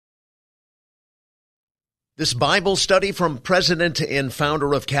This Bible study from President and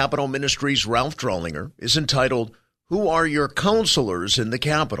founder of Capitol Ministries, Ralph Drollinger, is entitled, Who Are Your Counselors in the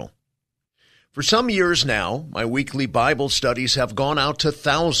Capitol? For some years now, my weekly Bible studies have gone out to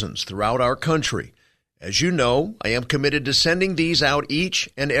thousands throughout our country. As you know, I am committed to sending these out each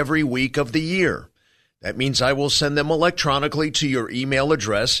and every week of the year. That means I will send them electronically to your email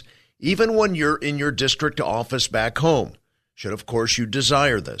address, even when you're in your district office back home, should of course you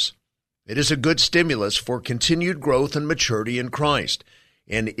desire this. It is a good stimulus for continued growth and maturity in Christ,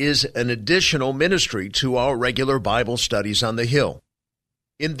 and is an additional ministry to our regular Bible studies on the Hill.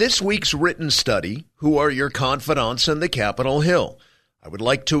 In this week's written study, Who Are Your Confidants in the Capitol Hill? I would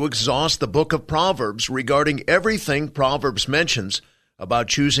like to exhaust the book of Proverbs regarding everything Proverbs mentions about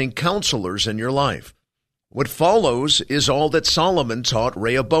choosing counselors in your life. What follows is all that Solomon taught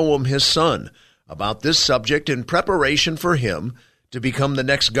Rehoboam his son about this subject in preparation for him to become the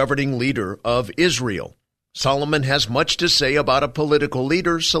next governing leader of Israel. Solomon has much to say about a political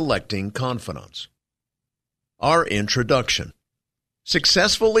leader selecting confidants. Our introduction.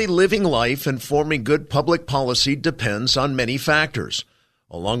 Successfully living life and forming good public policy depends on many factors,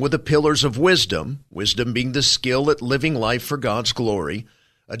 along with the pillars of wisdom, wisdom being the skill at living life for God's glory,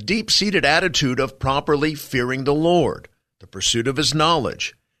 a deep-seated attitude of properly fearing the Lord, the pursuit of His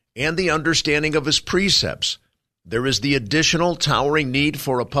knowledge, and the understanding of His precepts. There is the additional towering need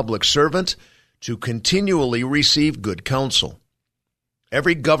for a public servant to continually receive good counsel.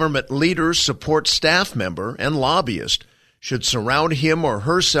 Every government leader, support staff member, and lobbyist should surround him or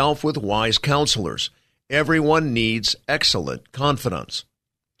herself with wise counselors. Everyone needs excellent confidants.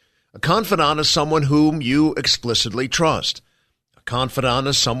 A confidant is someone whom you explicitly trust. A confidant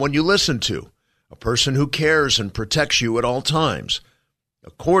is someone you listen to, a person who cares and protects you at all times.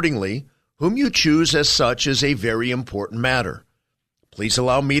 Accordingly, whom you choose as such is a very important matter. Please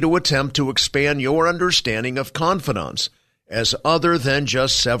allow me to attempt to expand your understanding of confidants as other than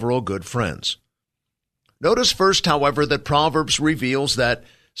just several good friends. Notice first, however, that Proverbs reveals that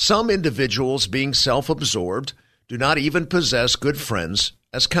some individuals, being self-absorbed, do not even possess good friends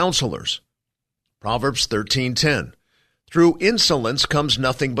as counselors. Proverbs 13:10. Through insolence comes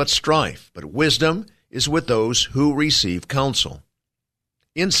nothing but strife, but wisdom is with those who receive counsel.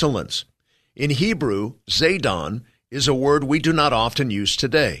 Insolence. In Hebrew, Zadon is a word we do not often use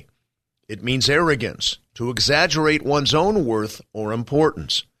today. It means arrogance, to exaggerate one's own worth or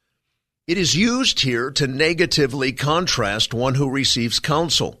importance. It is used here to negatively contrast one who receives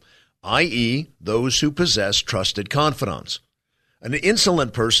counsel, i.e., those who possess trusted confidants. An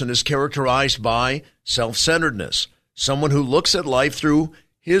insolent person is characterized by self-centeredness, someone who looks at life through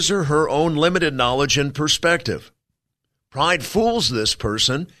his or her own limited knowledge and perspective. Pride fools this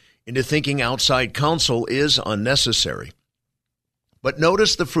person into thinking outside counsel is unnecessary. But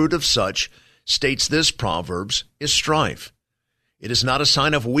notice the fruit of such, states this Proverbs, is strife. It is not a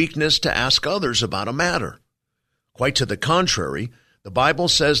sign of weakness to ask others about a matter. Quite to the contrary, the Bible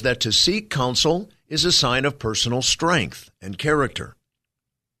says that to seek counsel is a sign of personal strength and character.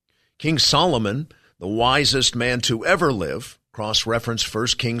 King Solomon, the wisest man to ever live, cross-reference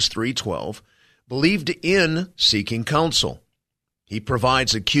 1 Kings 3:12, believed in seeking counsel. He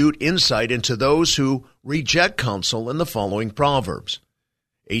provides acute insight into those who reject counsel in the following Proverbs.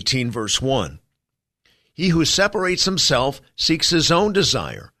 18 verse 1. He who separates himself seeks his own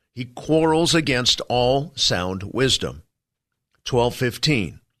desire. He quarrels against all sound wisdom.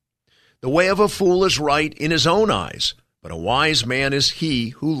 12:15. The way of a fool is right in his own eyes, but a wise man is he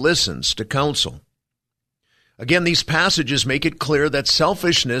who listens to counsel. Again, these passages make it clear that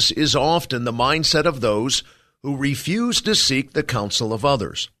selfishness is often the mindset of those who refuse to seek the counsel of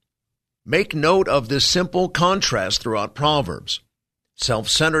others. Make note of this simple contrast throughout Proverbs.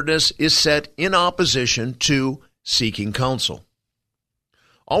 Self-centeredness is set in opposition to seeking counsel.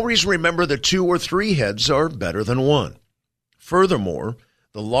 Always remember that 2 or 3 heads are better than 1. Furthermore,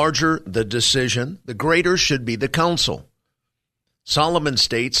 the larger the decision, the greater should be the counsel. Solomon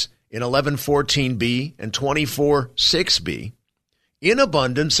states in 11:14b and 24:6b, in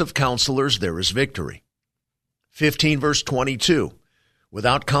abundance of counselors there is victory. 15 verse 22,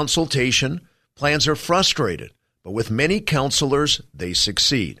 without consultation, plans are frustrated, but with many counselors they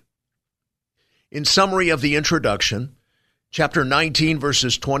succeed. In summary of the introduction, chapter 19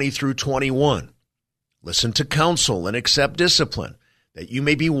 verses 20 through 21, listen to counsel and accept discipline, that you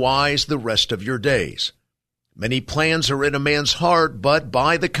may be wise the rest of your days. Many plans are in a man's heart, but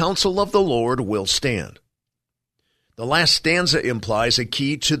by the counsel of the Lord will stand. The last stanza implies a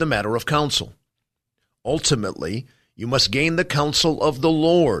key to the matter of counsel. Ultimately, you must gain the counsel of the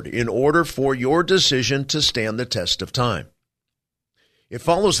Lord in order for your decision to stand the test of time. It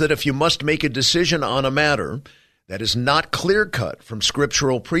follows that if you must make a decision on a matter that is not clear-cut from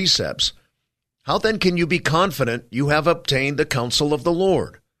scriptural precepts, how then can you be confident you have obtained the counsel of the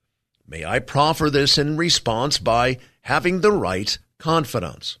Lord? May I proffer this in response by having the right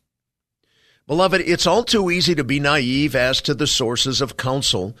confidence. Beloved, it's all too easy to be naive as to the sources of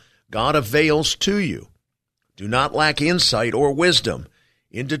counsel God avails to you. Do not lack insight or wisdom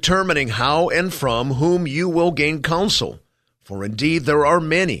in determining how and from whom you will gain counsel, for indeed there are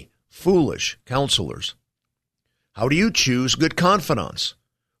many foolish counselors. How do you choose good confidants?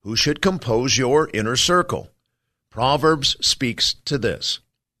 Who should compose your inner circle? Proverbs speaks to this.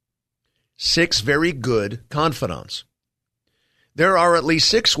 6 very good confidants. There are at least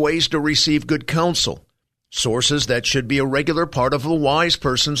 6 ways to receive good counsel, sources that should be a regular part of a wise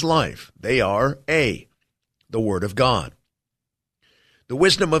person's life. They are A, the Word of God. The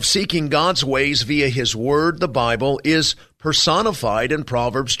wisdom of seeking God's ways via His Word, the Bible, is personified in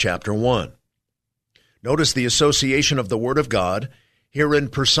Proverbs chapter 1. Notice the association of the Word of God, herein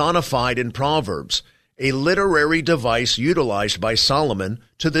personified in Proverbs, a literary device utilized by Solomon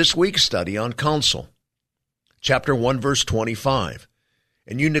to this week's study on counsel. Chapter 1, verse 25.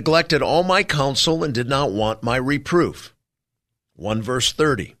 And you neglected all my counsel and did not want my reproof. 1 verse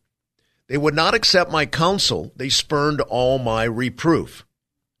 30. They would not accept my counsel, they spurned all my reproof.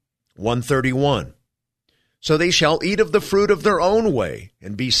 131. So they shall eat of the fruit of their own way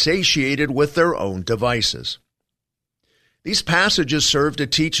and be satiated with their own devices. These passages serve to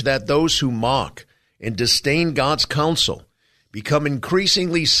teach that those who mock and disdain God's counsel become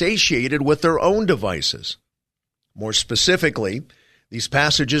increasingly satiated with their own devices. More specifically, these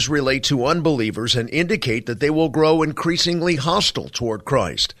passages relate to unbelievers and indicate that they will grow increasingly hostile toward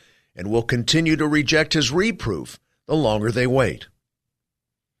Christ and will continue to reject His reproof the longer they wait.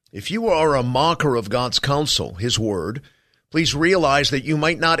 If you are a mocker of God's counsel, His Word, please realize that you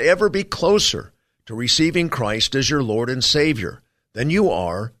might not ever be closer to receiving Christ as your Lord and Savior than you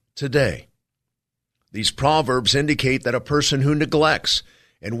are today. These proverbs indicate that a person who neglects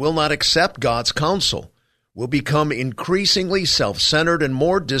and will not accept God's counsel will become increasingly self-centered and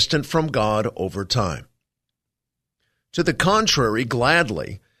more distant from God over time. To the contrary,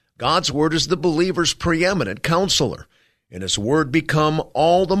 gladly, God's Word is the believer's preeminent counselor, and His Word become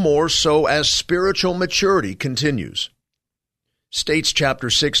all the more so as spiritual maturity continues. States chapter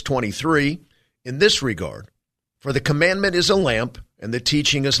 6:23, in this regard, for the commandment is a lamp, and the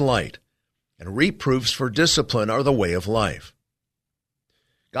teaching is light, and reproofs for discipline are the way of life.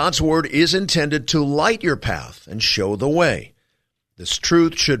 God's Word is intended to light your path and show the way. This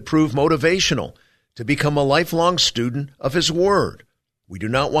truth should prove motivational to become a lifelong student of His Word. We do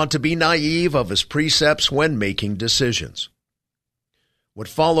not want to be naive of His precepts when making decisions. What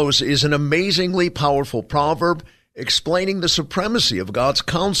follows is an amazingly powerful proverb explaining the supremacy of God's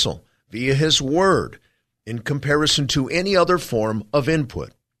counsel via His Word in comparison to any other form of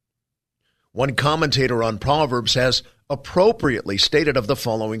input. One commentator on Proverbs has appropriately stated of the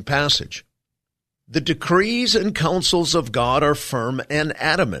following passage, the decrees and counsels of God are firm and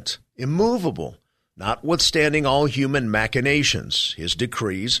adamant, immovable, notwithstanding all human machinations. His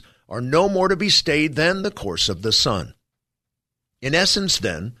decrees are no more to be stayed than the course of the sun. In essence,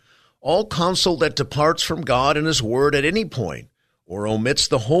 then, all counsel that departs from God and His Word at any point, or omits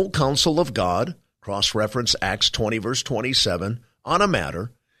the whole counsel of God, cross-reference Acts 20, verse 27, on a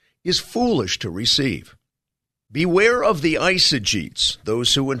matter, is foolish to receive. Beware of the eisegetes,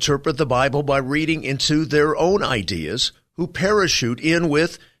 those who interpret the Bible by reading into their own ideas, who parachute in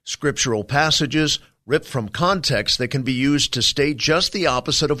with scriptural passages ripped from context that can be used to state just the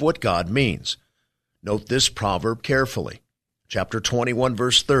opposite of what God means. Note this proverb carefully. Chapter 21,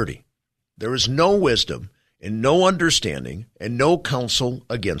 verse 30. There is no wisdom and no understanding and no counsel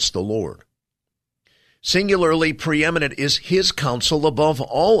against the Lord. Singularly preeminent is His counsel above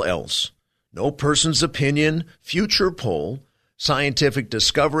all else. No person's opinion, future poll, scientific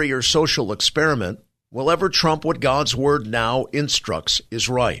discovery, or social experiment will ever trump what God's Word now instructs is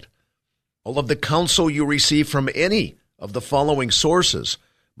right. All of the counsel you receive from any of the following sources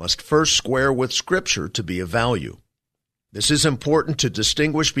must first square with Scripture to be of value. This is important to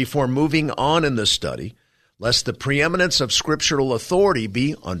distinguish before moving on in this study, lest the preeminence of scriptural authority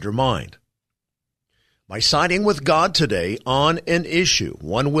be undermined. By siding with God today on an issue,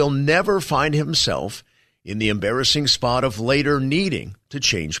 one will never find himself in the embarrassing spot of later needing to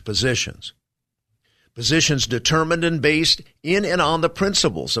change positions. Positions determined and based in and on the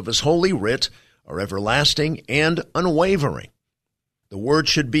principles of His holy writ are everlasting and unwavering. The Word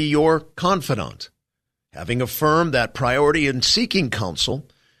should be your confidant. Having affirmed that priority in seeking counsel,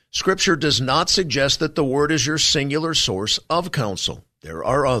 Scripture does not suggest that the Word is your singular source of counsel. there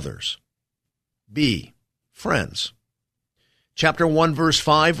are others. B, friends. Chapter 1, verse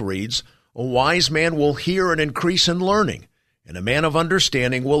 5 reads, "A wise man will hear and increase in learning, and a man of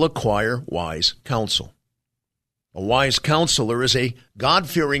understanding will acquire wise counsel." A wise counselor is a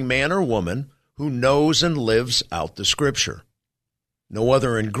God-fearing man or woman who knows and lives out the Scripture. No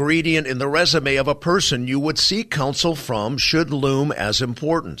other ingredient in the resume of a person you would seek counsel from should loom as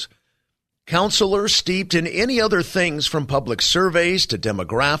important. Counselors steeped in any other things from public surveys to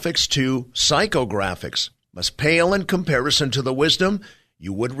demographics to psychographics must pale in comparison to the wisdom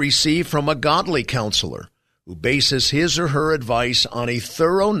you would receive from a godly counselor who bases his or her advice on a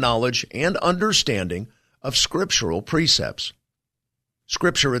thorough knowledge and understanding of scriptural precepts.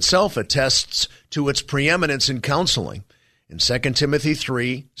 Scripture itself attests to its preeminence in counseling in 2 Timothy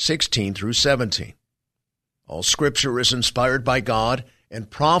 3:16 through 17. All Scripture is inspired by God and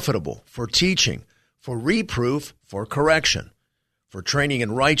profitable for teaching, for reproof, for correction, for training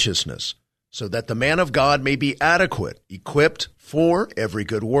in righteousness, so that the man of God may be adequate, equipped for every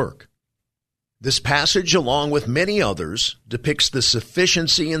good work. This passage, along with many others, depicts the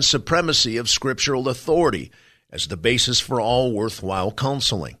sufficiency and supremacy of scriptural authority as the basis for all worthwhile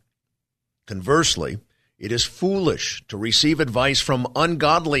counseling. Conversely, it is foolish to receive advice from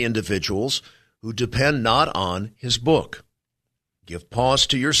ungodly individuals who depend not on his book. Give pause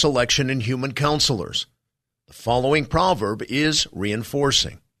to your selection in human counselors. The following proverb is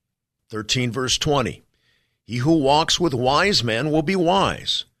reinforcing. 13 verse 20. "He who walks with wise men will be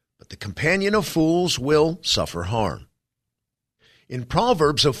wise, but the companion of fools will suffer harm." In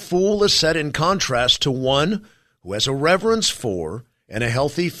Proverbs, a fool is set in contrast to one who has a reverence for and a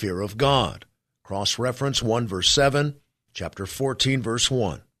healthy fear of God. Cross-reference 1 verse 7, chapter 14 verse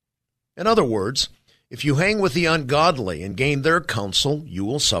 1. In other words, if you hang with the ungodly and gain their counsel, you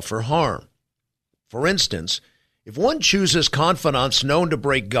will suffer harm. For instance, if one chooses confidants known to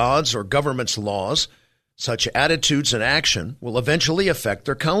break God's or government's laws, such attitudes and action will eventually affect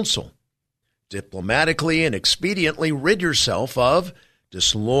their counsel. Diplomatically and expediently rid yourself of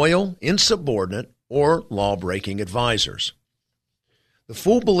disloyal, insubordinate, or law-breaking advisors. The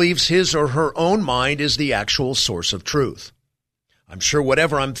fool believes his or her own mind is the actual source of truth. "I'm sure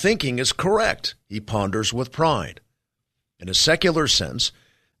whatever I'm thinking is correct," he ponders with pride. In a secular sense,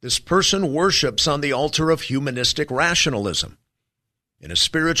 this person worships on the altar of humanistic rationalism. In a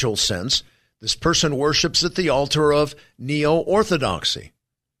spiritual sense, this person worships at the altar of neo-orthodoxy.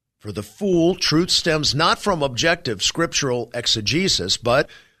 For the fool, truth stems not from objective scriptural exegesis, but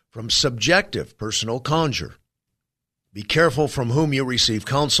from subjective personal conjure. Be careful from whom you receive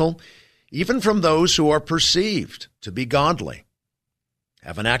counsel, even from those who are perceived to be godly.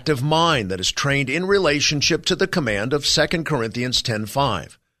 Have an active mind that is trained in relationship to the command of 2 Corinthians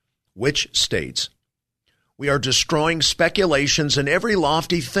 10:5, which states, "We are destroying speculations and every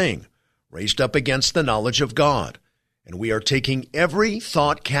lofty thing raised up against the knowledge of God, and we are taking every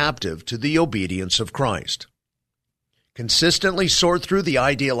thought captive to the obedience of Christ." Consistently sort through the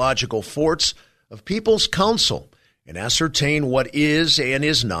ideological forts of people's counsel and ascertain what is and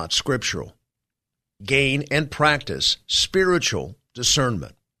is not scriptural. Gain and practice spiritual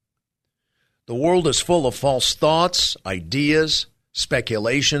discernment. The world is full of false thoughts, ideas,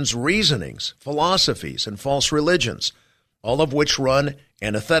 speculations, reasonings, philosophies, and false religions, all of which run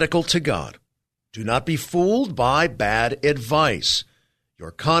antithetical to God. Do not be fooled by bad advice.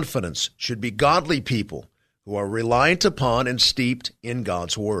 Your confidence should be godly people who are reliant upon and steeped in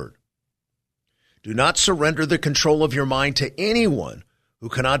God's Word. Do not surrender the control of your mind to anyone who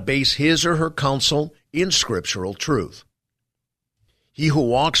cannot base his or her counsel in scriptural truth. He who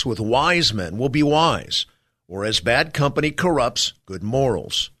walks with wise men will be wise, whereas bad company corrupts good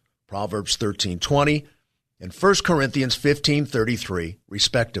morals. Proverbs 13:20 and 1 Corinthians 15:33,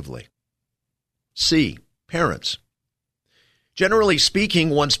 respectively. C. Parents. Generally speaking,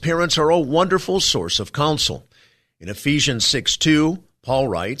 one's parents are a wonderful source of counsel. In Ephesians 6:2, Paul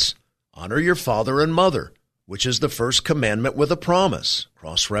writes, "Honor your father and mother, which is the first commandment with a promise."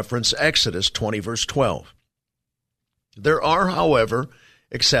 Cross-reference Exodus 20, verse 12. There are, however,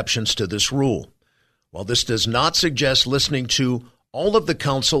 exceptions to this rule. While this does not suggest listening to all of the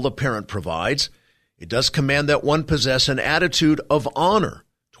counsel a parent provides, it does command that one possess an attitude of honor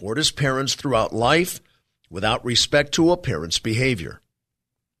toward his parents throughout life without respect to a parent's behavior.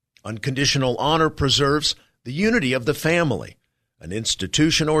 Unconditional honor preserves the unity of the family, an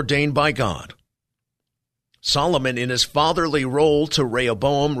institution ordained by God. Solomon, in his fatherly role to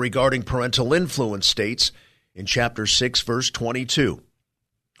Rehoboam regarding parental influence, states in chapter 6, verse 22,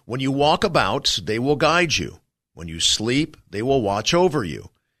 "When you walk about, they will guide you. When you sleep, they will watch over you.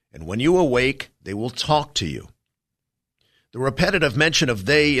 And when you awake, they will talk to you." The repetitive mention of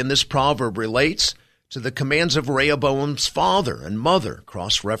they in this proverb relates to the commands of Rehoboam's father and mother,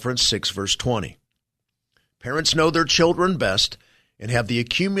 cross-reference 6 verse 20. Parents know their children best and have the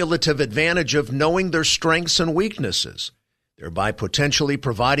accumulative advantage of knowing their strengths and weaknesses, thereby potentially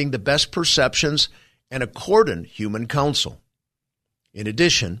providing the best perceptions and accordant human counsel. In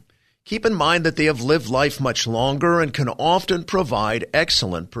addition, keep in mind that they have lived life much longer and can often provide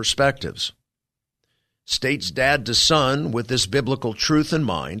excellent perspectives. States dad to son with this biblical truth in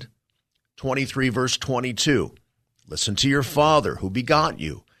mind. 23 verse 22, listen to your father who begot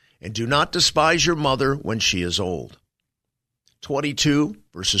you, and do not despise your mother when she is old. 22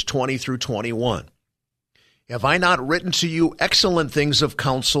 verses 20 through 21, have I not written to you excellent things of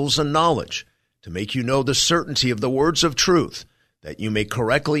counsels and knowledge, to make you know the certainty of the words of truth, that you may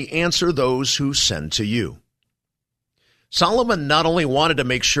correctly answer those who send to you. Solomon not only wanted to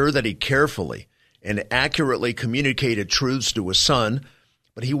make sure that he carefully and accurately communicated truths to his son,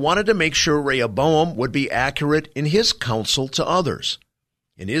 but he wanted to make sure Rehoboam would be accurate in his counsel to others.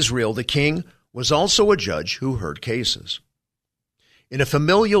 In Israel, the king was also a judge who heard cases. In a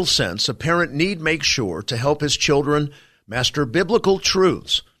familial sense, a parent need make sure to help his children master biblical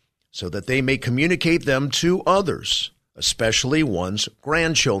truths so that they may communicate them to others, especially one's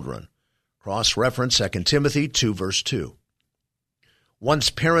grandchildren. Cross-reference 2 Timothy 2 verse 2. One's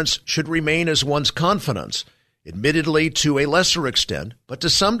parents should remain as one's confidants, admittedly to a lesser extent, but to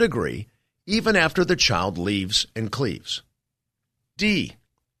some degree, even after the child leaves and cleaves. D.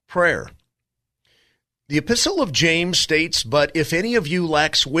 Prayer. The Epistle of James states, "But if any of you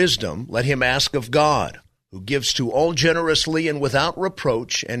lacks wisdom, let him ask of God, who gives to all generously and without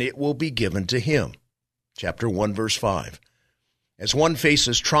reproach, and it will be given to him." Chapter 1, verse 5. As one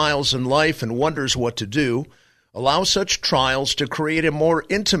faces trials in life and wonders what to do, allow such trials to create a more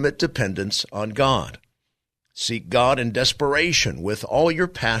intimate dependence on God. Seek God in desperation with all your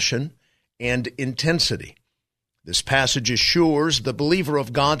passion and intensity. This passage assures the believer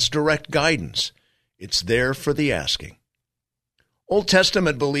of God's direct guidance. It's there for the asking. Old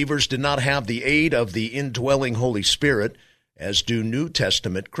Testament believers did not have the aid of the indwelling Holy Spirit, as do New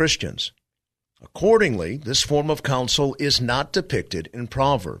Testament Christians. Accordingly, this form of counsel is not depicted in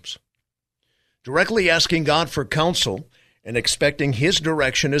Proverbs. Directly asking God for counsel and expecting his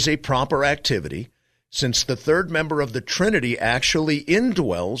direction is a proper activity, since the third member of the Trinity actually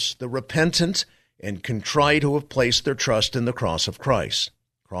indwells the repentant and contrite who have placed their trust in the cross of Christ.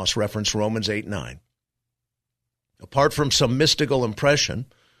 Cross-reference Romans 8:9. Apart from some mystical impression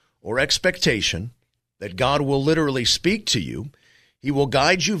or expectation that God will literally speak to you, he will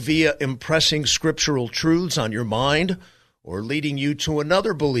guide you via impressing scriptural truths on your mind or leading you to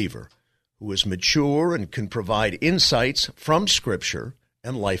another believer who is mature and can provide insights from Scripture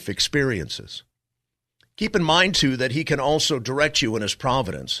and life experiences. Keep in mind, too, that he can also direct you in his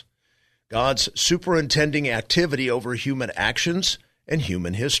providence, God's superintending activity over human actions and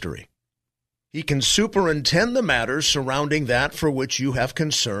human history. He can superintend the matters surrounding that for which you have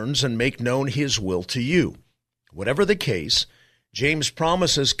concerns and make known his will to you. Whatever the case, James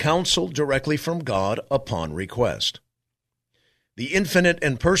promises counsel directly from God upon request. The infinite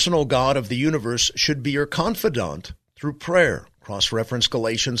and personal God of the universe should be your confidant through prayer. Cross-reference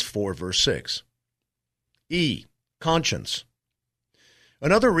Galatians 4, verse 6. E. Conscience.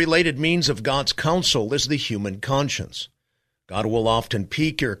 Another related means of God's counsel is the human conscience. God will often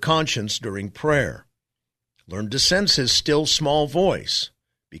pique your conscience during prayer. Learn to sense his still small voice.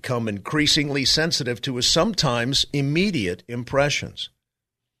 Become increasingly sensitive to his sometimes immediate impressions.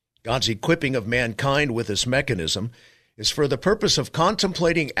 God's equipping of mankind with this mechanism is for the purpose of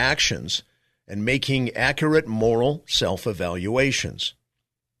contemplating actions and making accurate moral self-evaluations.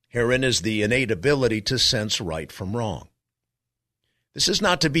 Herein is the innate ability to sense right from wrong. This is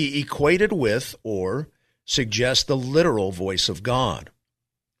not to be equated with or suggest the literal voice of God.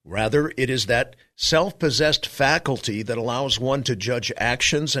 Rather, it is that self-possessed faculty that allows one to judge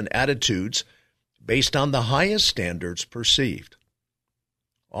actions and attitudes based on the highest standards perceived.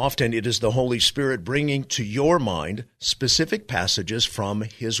 Often it is the Holy Spirit bringing to your mind specific passages from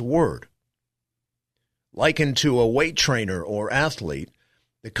his Word. Likened to a weight trainer or athlete,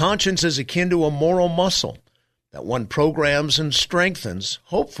 the conscience is akin to a moral muscle that one programs and strengthens,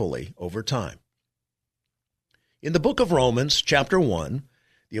 hopefully, over time. In the book of Romans, chapter 1,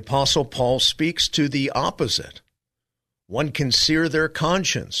 the Apostle Paul speaks to the opposite. One can sear their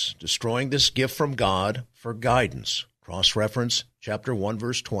conscience, destroying this gift from God for guidance. Cross-reference, chapter 1,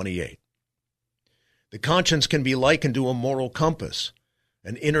 verse 28. The conscience can be likened to a moral compass,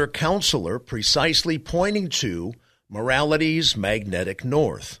 an inner counselor precisely pointing to morality's magnetic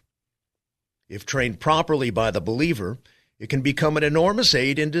north. If trained properly by the believer, It can become an enormous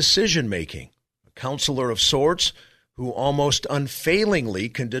aid in decision-making, a counselor of sorts who almost unfailingly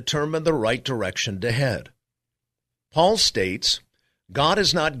can determine the right direction to head. Paul states, God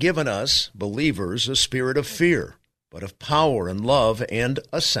has not given us, believers, a spirit of fear, but of power and love and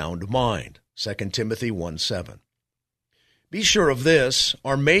a sound mind. 2 Timothy 1:7. Be sure of this,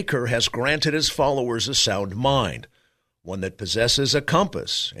 our Maker has granted his followers a sound mind, one that possesses a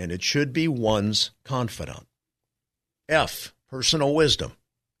compass, and it should be one's confidant. F. Personal wisdom.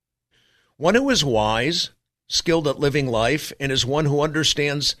 One who is wise, skilled at living life, and is one who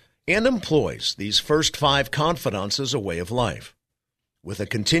understands and employs these first 5 confidants as a way of life. With a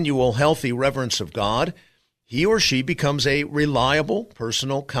continual healthy reverence of God, he or she becomes a reliable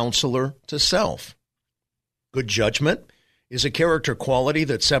personal counselor to self. Good judgment is a character quality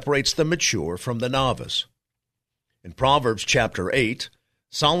that separates the mature from the novice. In Proverbs chapter 8,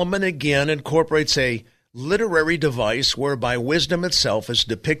 Solomon again incorporates a literary device whereby wisdom itself is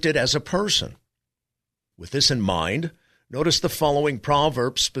depicted as a person. With this in mind, notice the following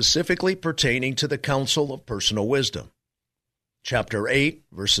proverb specifically pertaining to the counsel of personal wisdom. Chapter 8,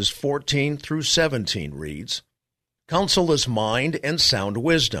 verses 14 through 17 reads, Counsel is mind and sound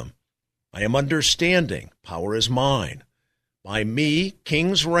wisdom. I am understanding, power is mine. By me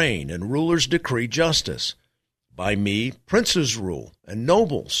kings reign and rulers decree justice. By me princes rule and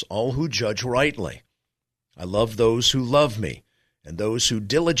nobles, all who judge rightly. I love those who love me, and those who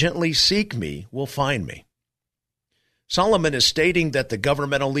diligently seek me will find me. Solomon is stating that the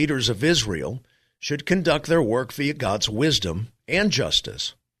governmental leaders of Israel should conduct their work via God's wisdom and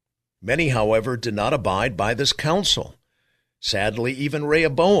justice. Many, however, did not abide by this counsel. Sadly, even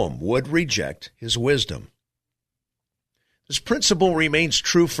Rehoboam would reject his wisdom. This principle remains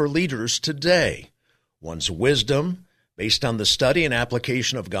true for leaders today. One's wisdom, based on the study and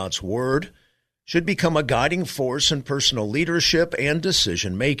application of God's Word, should become a guiding force in personal leadership and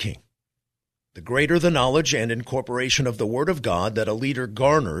decision-making. The greater the knowledge and incorporation of the Word of God that a leader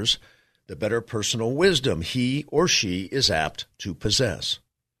garners, the better personal wisdom he or she is apt to possess.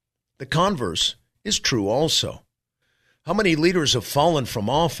 The converse is true also. How many leaders have fallen from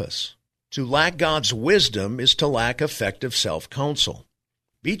office? To lack God's wisdom is to lack effective self-counsel.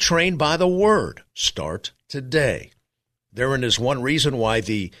 Be trained by the Word. Start today. Therein is one reason why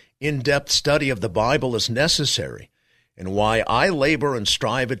the in-depth study of the Bible is necessary, and why I labor and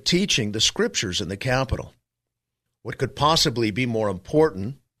strive at teaching the Scriptures in the Capitol. What could possibly be more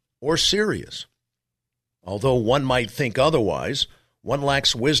important or serious? Although one might think otherwise, one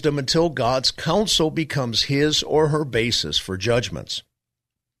lacks wisdom until God's counsel becomes his or her basis for judgments.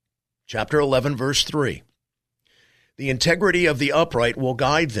 Chapter 11, verse 3. The integrity of the upright will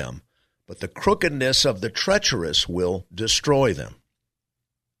guide them, but the crookedness of the treacherous will destroy them.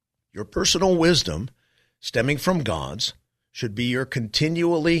 Your personal wisdom, stemming from God's, should be your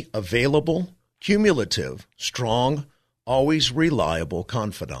continually available, cumulative, strong, always reliable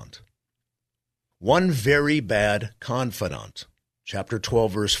confidant. One very bad confidant. Chapter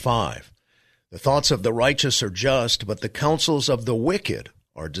 12, verse 5. The thoughts of the righteous are just, but the counsels of the wicked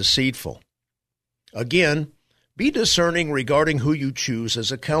are deceitful. Again, be discerning regarding who you choose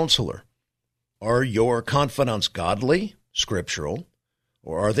as a counselor. Are your confidants godly, scriptural,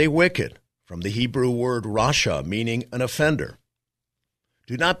 or are they wicked, from the Hebrew word rasha, meaning an offender?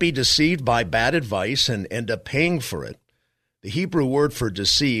 Do not be deceived by bad advice and end up paying for it. The Hebrew word for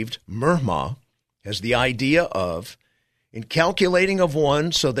deceived, merma, has the idea of in calculating of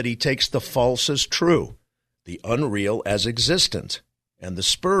one so that he takes the false as true, the unreal as existent, and the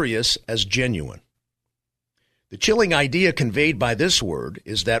spurious as genuine. The chilling idea conveyed by this word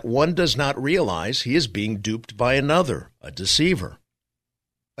is that one does not realize he is being duped by another, a deceiver.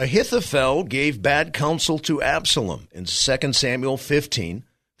 Ahithophel gave bad counsel to Absalom in 2 Samuel 15,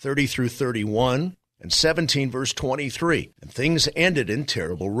 30 through 31, and 17, verse 23, and things ended in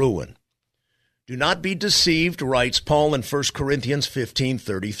terrible ruin. Do not be deceived, writes Paul in 1 Corinthians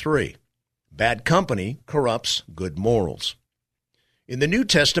 15:33. Bad company corrupts good morals. In the New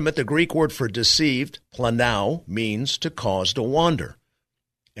Testament, the Greek word for deceived, planao, means to cause to wander.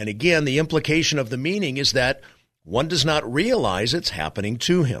 And again, the implication of the meaning is that one does not realize it's happening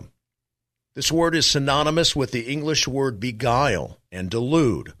to him. This word is synonymous with the English word beguile and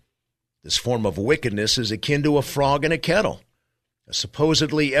delude. This form of wickedness is akin to a frog in a kettle, a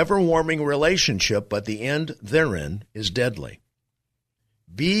supposedly ever-warming relationship, but the end therein is deadly.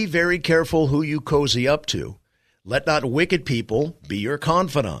 Be very careful who you cozy up to. Let not wicked people be your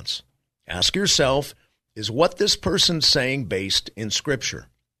confidants. Ask yourself, is what this person saying based in Scripture?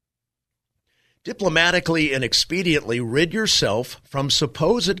 Diplomatically and expediently rid yourself from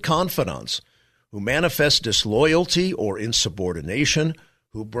supposed confidants who manifest disloyalty or insubordination,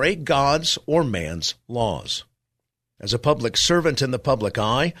 who break God's or man's laws. As a public servant in the public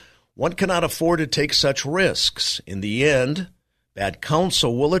eye, one cannot afford to take such risks. In the end, bad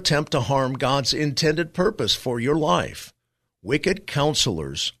counsel will attempt to harm God's intended purpose for your life. Wicked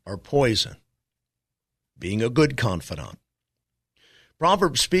counselors are poison. Being a good confidant.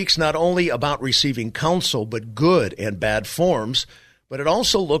 Proverbs speaks not only about receiving counsel, but good and bad forms, but it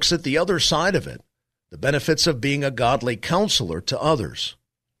also looks at the other side of it, the benefits of being a godly counselor to others.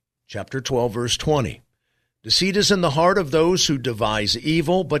 Chapter 12, verse 20. Deceit is in the heart of those who devise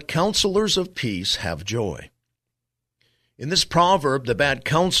evil, but counselors of peace have joy. In this proverb, the bad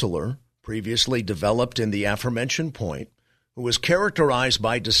counselor, previously developed in the aforementioned point, who is characterized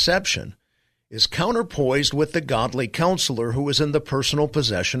by deception, is counterpoised with the godly counselor who is in the personal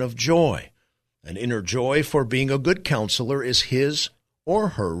possession of joy. An inner joy for being a good counselor is his or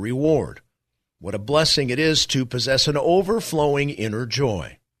her reward. What a blessing it is to possess an overflowing inner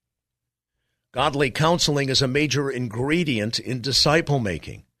joy. Godly counseling is a major ingredient in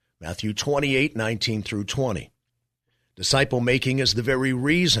disciple-making. Matthew 28:19 through 20. Disciple-making is the very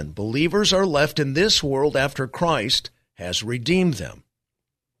reason believers are left in this world after Christ has redeemed them.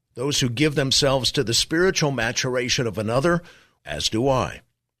 Those who give themselves to the spiritual maturation of another, as do I.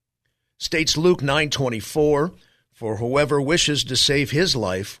 States Luke 9:24, "For whoever wishes to save his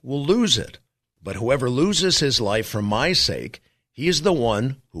life will lose it, but whoever loses his life for my sake, he is the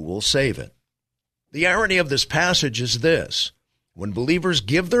one who will save it." The irony of this passage is this: when believers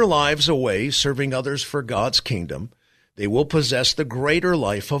give their lives away serving others for God's kingdom, they will possess the greater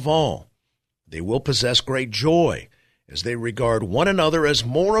life of all. They will possess great joy as they regard one another as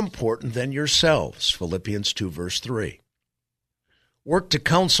more important than yourselves. Philippians 2, verse 3. Work to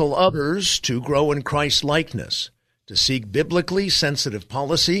counsel others to grow in Christ's likeness, to seek biblically sensitive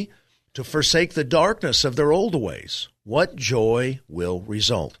policy, to forsake the darkness of their old ways. What joy will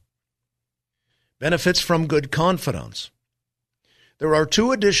result? Benefits from good confidence. There are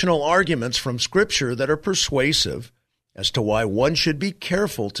two additional arguments from Scripture that are persuasive as to why one should be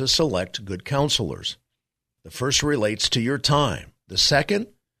careful to select good counselors. The first relates to your time. The second,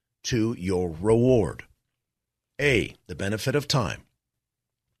 to your reward. A, the benefit of time.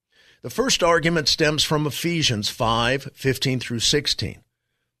 The first argument stems from Ephesians 5:15 through 16.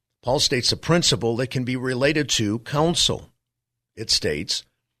 Paul states a principle that can be related to counsel. It states,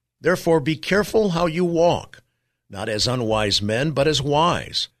 "Therefore be careful how you walk, not as unwise men, but as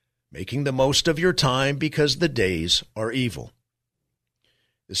wise, making the most of your time because the days are evil."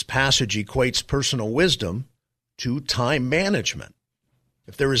 This passage equates personal wisdom to time management.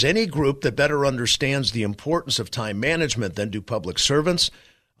 If there is any group that better understands the importance of time management than do public servants,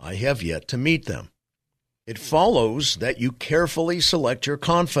 I have yet to meet them. It follows that you carefully select your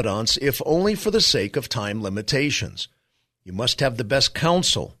confidants, if only for the sake of time limitations. You must have the best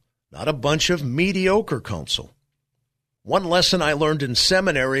counsel, not a bunch of mediocre counsel. One lesson I learned in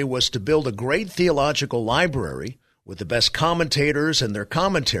seminary was to build a great theological library with the best commentators and their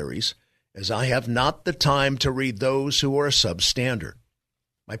commentaries, as I have not the time to read those who are substandard.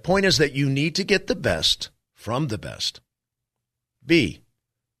 My point is that you need to get the best from the best. B,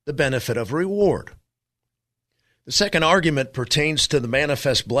 the benefit of reward. The second argument pertains to the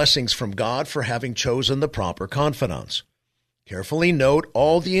manifest blessings from God for having chosen the proper confidants. Carefully note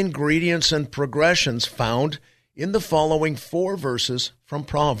all the ingredients and progressions found in the following 4 verses from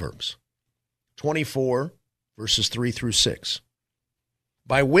Proverbs 24, verses 3 through 6.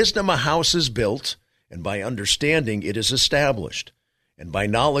 By wisdom a house is built, and by understanding it is established, and by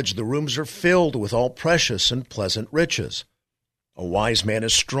knowledge the rooms are filled with all precious and pleasant riches. A wise man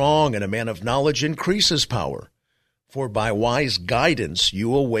is strong, and a man of knowledge increases power. For by wise guidance you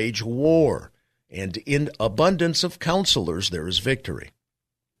will wage war, and in abundance of counselors there is victory.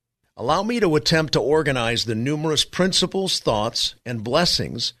 Allow me to attempt to organize the numerous principles, thoughts, and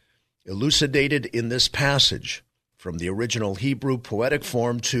blessings elucidated in this passage, from the original Hebrew poetic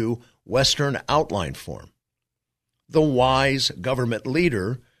form to Western outline form. The wise government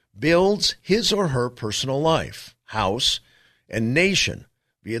leader builds his or her personal life, house, and nation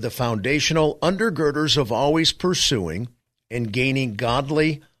via the foundational undergirders of always pursuing and gaining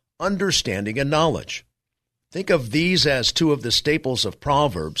godly understanding and knowledge. Think of these as 2 of the staples of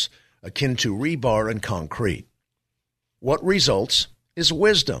Proverbs, akin to rebar and concrete. What results is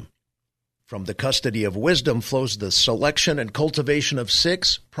wisdom. From the custody of wisdom flows the selection and cultivation of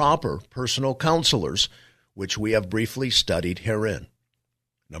 6 proper personal counselors, which we have briefly studied herein.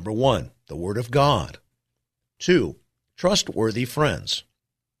 Number 1, the Word of God. 2, trustworthy friends.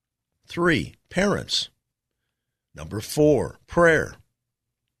 3, parents. Number 4, prayer.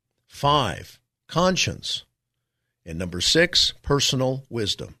 5, conscience. And number 6, personal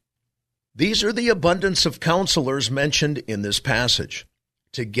wisdom. These are the abundance of counselors mentioned in this passage.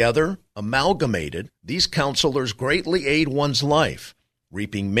 Together, amalgamated, these counselors greatly aid one's life,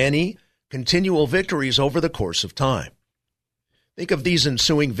 reaping many continual victories over the course of time. Think of these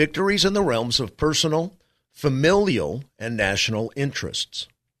ensuing victories in the realms of personal, familial, and national interests.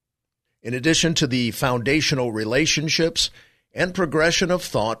 In addition to the foundational relationships and progression of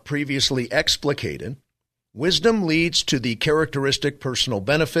thought previously explicated, wisdom leads to the characteristic personal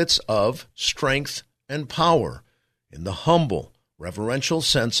benefits of strength and power in the humble, reverential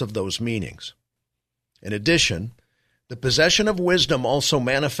sense of those meanings. In addition, the possession of wisdom also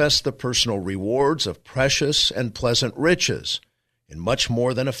manifests the personal rewards of precious and pleasant riches in much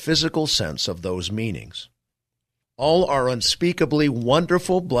more than a physical sense of those meanings. All are unspeakably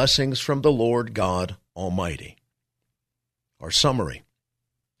wonderful blessings from the Lord God Almighty. Our summary.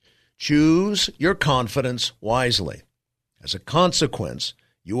 Choose your confidence wisely. As a consequence,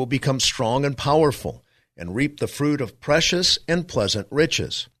 you will become strong and powerful and reap the fruit of precious and pleasant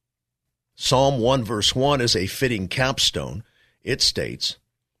riches. Psalm 1 verse 1 is a fitting capstone. It states,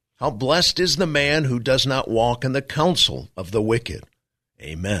 "How blessed is the man who does not walk in the counsel of the wicked."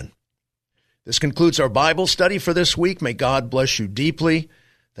 Amen. This concludes our Bible study for this week. May God bless you deeply.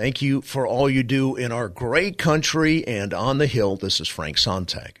 Thank you for all you do in our great country and on the Hill. This is Frank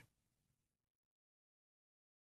Sontag.